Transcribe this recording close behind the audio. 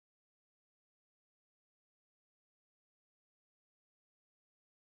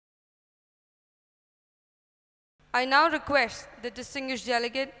I now request the distinguished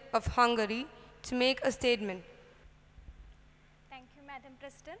delegate of Hungary to make a statement. Thank you, Madam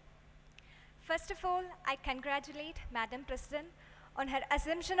President. First of all, I congratulate Madam President on her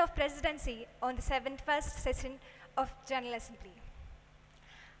assumption of presidency on the 71st session of General Assembly.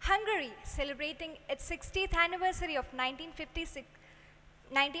 Hungary, celebrating its 60th anniversary of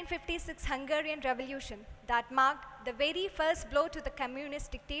 1956 Hungarian Revolution that marked the very first blow to the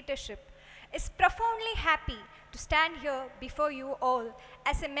communist dictatorship, is profoundly happy to stand here before you all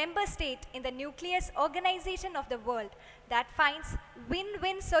as a member state in the nucleus organization of the world that finds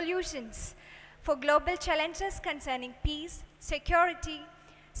win-win solutions for global challenges concerning peace, security,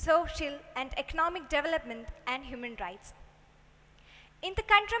 social and economic development, and human rights. In the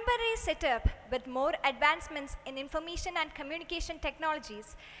contemporary setup, with more advancements in information and communication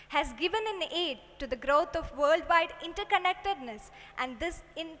technologies, has given an aid to the growth of worldwide interconnectedness, and this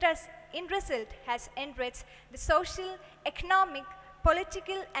in result has enriched the social, economic,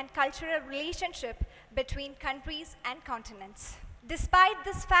 political, and cultural relationship between countries and continents. Despite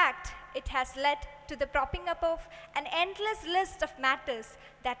this fact, it has led to the propping up of an endless list of matters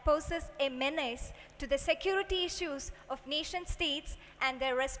that poses a menace to the security issues of nation-states and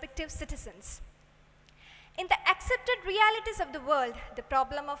their respective citizens. In the accepted realities of the world, the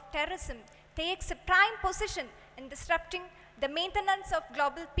problem of terrorism takes a prime position in disrupting the maintenance of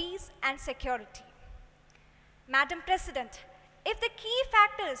global peace and security. Madam President, if the key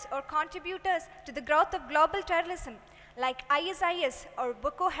factors or contributors to the growth of global terrorism, like ISIS or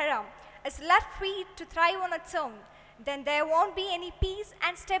Boko Haram, is left free to thrive on its own, then there won't be any peace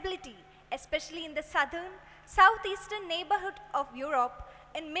and stability, especially in the southern, southeastern neighborhood of Europe,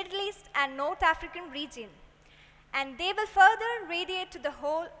 in Middle East and North African region. And they will further radiate to the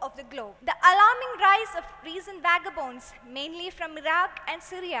whole of the globe. The alarming rise of recent vagabonds, mainly from Iraq and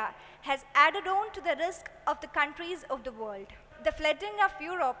Syria, has added on to the risk of the countries of the world. The flooding of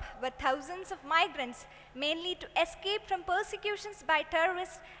Europe with thousands of migrants, mainly to escape from persecutions by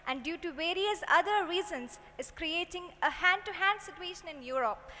terrorists and due to various other reasons, is creating a hand-to-hand situation in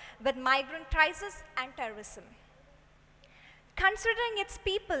Europe with migrant crisis and terrorism. Considering its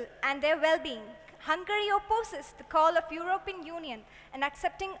people and their well-being, Hungary opposes the call of European Union in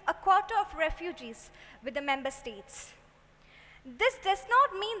accepting a quota of refugees with the member states. This does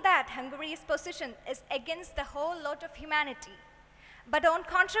not mean that Hungary's position is against the whole lot of humanity. But on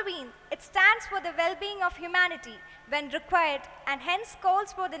contrary, it stands for the well-being of humanity when required, and hence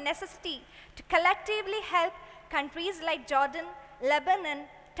calls for the necessity to collectively help countries like Jordan, Lebanon,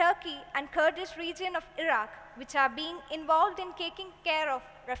 Turkey, and Kurdish region of Iraq, which are being involved in taking care of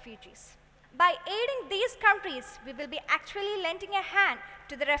refugees. By aiding these countries, we will be actually lending a hand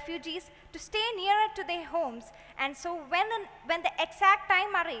to the refugees to stay nearer to their homes, and so when the exact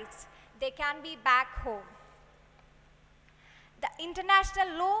time arrives, they can be back home. The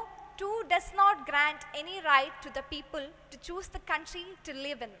international law, too, does not grant any right to the people to choose the country to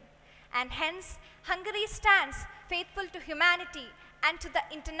live in, and hence Hungary stands faithful to humanity and to the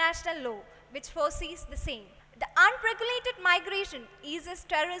international law, which foresees the same. The unregulated migration eases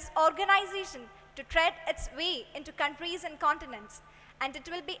terrorist organization to tread its way into countries and continents, and it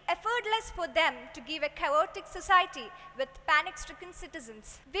will be effortless for them to give a chaotic society with panic-stricken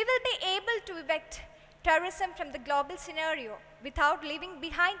citizens. We will be able to evict terrorism from the global scenario without leaving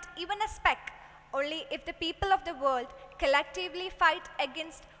behind even a speck, only if the people of the world collectively fight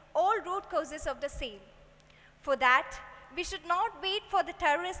against all root causes of the same. For that, we should not wait for the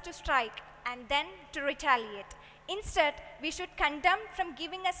terrorists to strike and then to retaliate. Instead, we should condemn from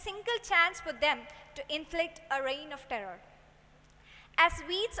giving a single chance for them to inflict a reign of terror. As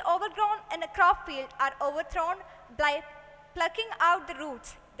weeds overgrown in a crop field are overthrown by plucking out the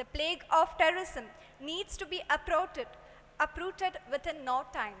roots, the plague of terrorism needs to be uprooted within no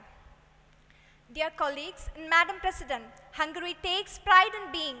time. Dear colleagues, and Madam President, Hungary takes pride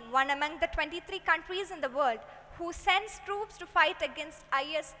in being one among the 23 countries in the world who sends troops to fight against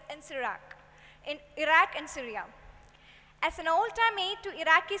IS in Iraq and Syria. As an all-time aid to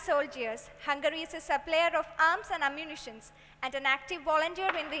Iraqi soldiers, Hungary is a supplier of arms and ammunition and an active volunteer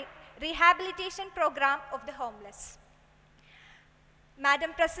in the rehabilitation program of the homeless.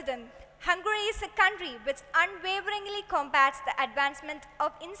 Madam President, Hungary is a country which unwaveringly combats the advancement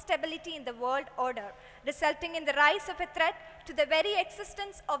of instability in the world order, resulting in the rise of a threat to the very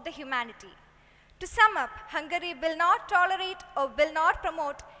existence of the humanity. To sum up, Hungary will not tolerate or will not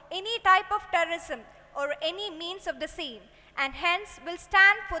promote any type of terrorism or any means of the same, and hence will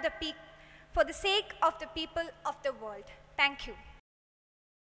stand for the sake of the people of the world. Thank you.